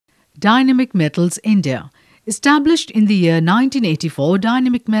Dynamic Metals India. Established in the year 1984,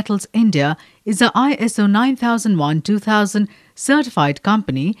 Dynamic Metals India is a ISO 9001-2000 certified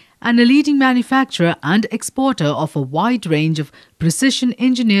company and a leading manufacturer and exporter of a wide range of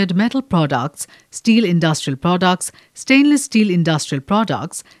precision-engineered metal products, steel industrial products, stainless steel industrial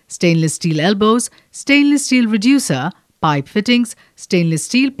products, stainless steel elbows, stainless steel reducer, pipe fittings, stainless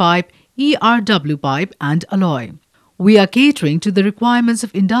steel pipe, ERW pipe and alloy. We are catering to the requirements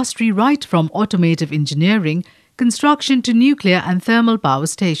of industry right from automotive engineering, construction to nuclear and thermal power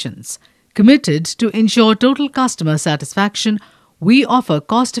stations. Committed to ensure total customer satisfaction, we offer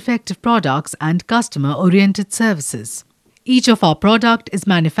cost-effective products and customer-oriented services. Each of our product is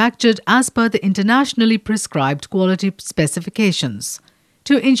manufactured as per the internationally prescribed quality specifications.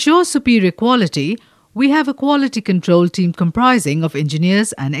 To ensure superior quality, we have a quality control team comprising of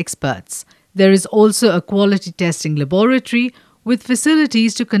engineers and experts. There is also a quality testing laboratory with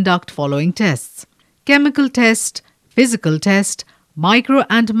facilities to conduct following tests: chemical test, physical test, micro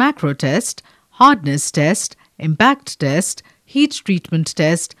and macro test, hardness test, impact test, heat treatment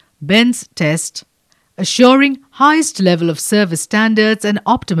test, bends test. Assuring highest level of service standards and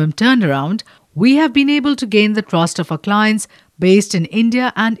optimum turnaround, we have been able to gain the trust of our clients based in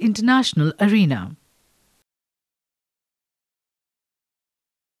India and international arena.